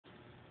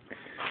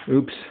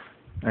Oops,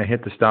 I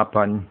hit the stop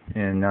button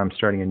and now I'm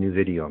starting a new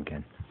video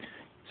again.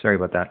 Sorry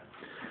about that.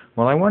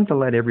 Well, I wanted to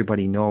let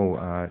everybody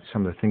know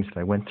some of the things that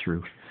I went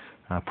through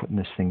putting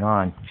this thing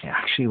on. It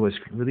actually was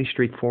really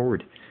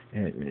straightforward.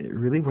 It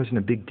really wasn't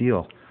a big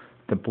deal.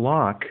 The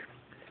block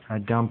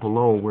down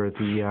below where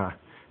the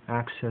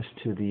access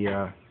to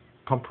the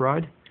pump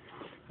rod,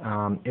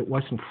 it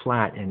wasn't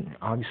flat, and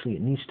obviously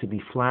it needs to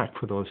be flat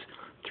for those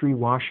 3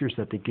 washers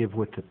that they give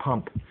with the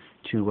pump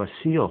to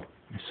seal.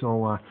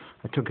 So I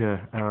took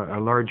a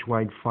large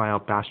wide file,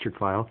 bastard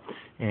file,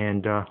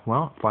 and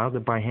well, filed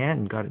it by hand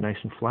and got it nice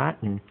and flat,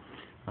 and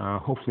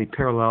hopefully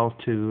parallel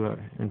to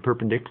and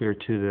perpendicular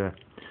to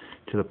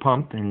the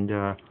pump, and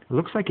it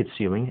looks like it's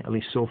sealing, at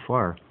least so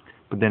far.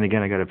 But then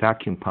again, I got a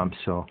vacuum pump,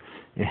 so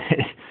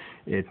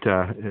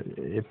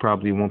it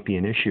probably won't be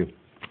an issue.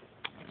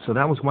 So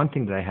that was one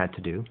thing that I had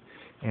to do,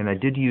 and I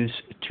did use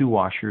 2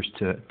 washers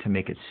to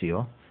make it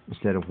seal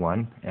instead of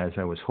 1, as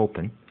I was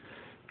hoping.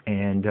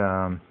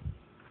 And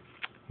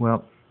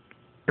well,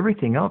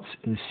 everything else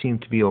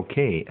seemed to be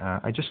okay.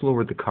 I just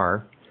lowered the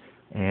car,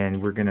 and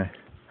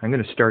I'm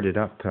gonna start it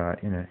up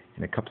in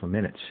a couple of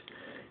minutes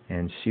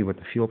and see what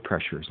the fuel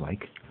pressure is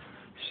like.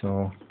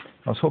 So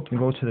I was hoping to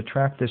go to the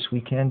track this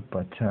weekend,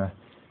 but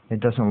it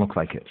doesn't look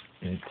like it.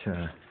 It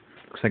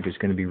looks like it's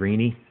going to be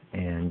rainy,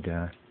 and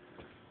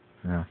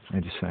I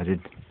decided,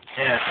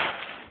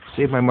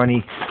 save my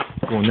money,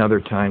 go another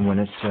time when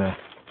it's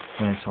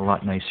a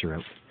lot nicer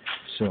out.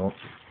 So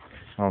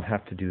I'll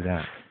have to do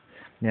that.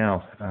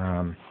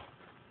 Now,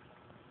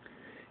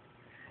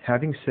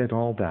 having said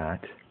all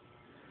that,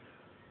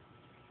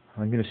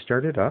 I'm going to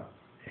start it up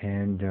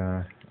and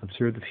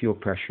observe the fuel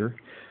pressure.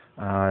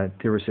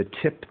 There was a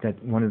tip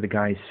that one of the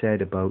guys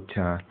said about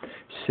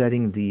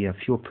setting the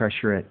fuel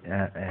pressure at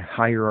a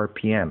higher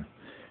RPM,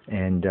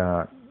 and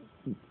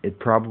it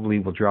probably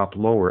will drop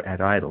lower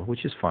at idle,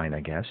 which is fine,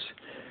 I guess.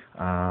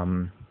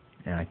 And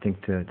I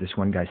think this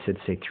one guy said,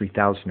 say,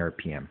 3,000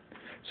 RPM.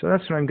 So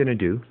that's what I'm going to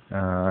do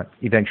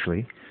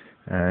eventually,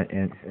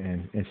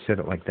 and set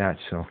it like that.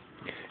 So,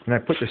 and I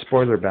put the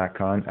spoiler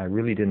back on. I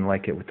really didn't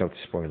like it without the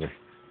spoiler.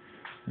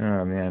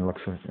 Oh man, it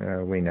looks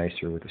way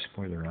nicer with the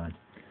spoiler on.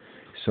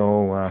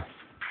 So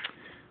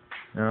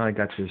I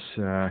got this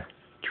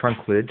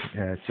trunk lid.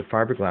 It's a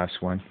fiberglass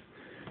one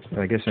that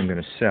I guess I'm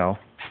going to sell.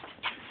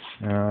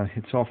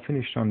 It's all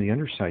finished on the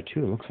underside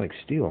too. It looks like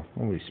steel.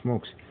 Holy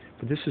smokes.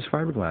 But this is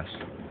fiberglass.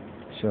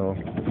 So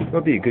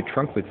it'll be a good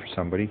trunk lid for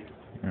somebody.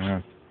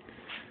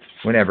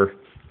 Whenever.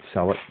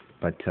 Sell it.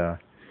 But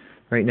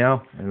right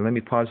now, let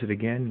me pause it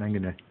again. I'm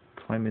going to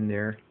climb in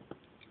there.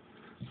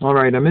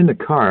 Alright, I'm in the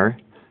car.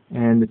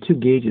 And the 2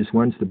 gauges,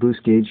 one's the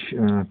boost gauge,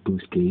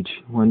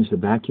 one's the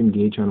vacuum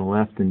gauge on the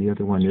left, and the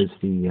other one is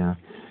the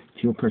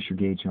fuel pressure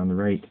gauge on the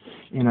right.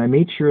 And I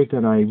made sure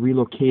that I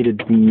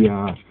relocated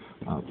the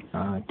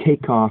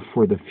takeoff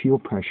for the fuel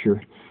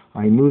pressure.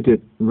 I moved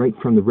it right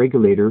from the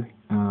regulator,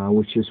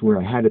 which is where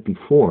I had it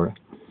before,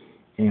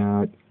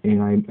 and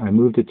I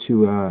moved it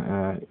to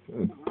a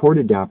port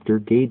adapter,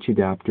 gauge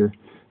adapter,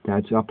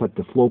 that's up at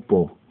the float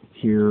bowl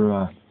here.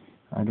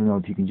 I don't know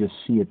if you can just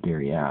see it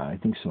there. Yeah, I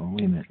think so.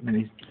 Wait a minute. Let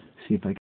me see if I can.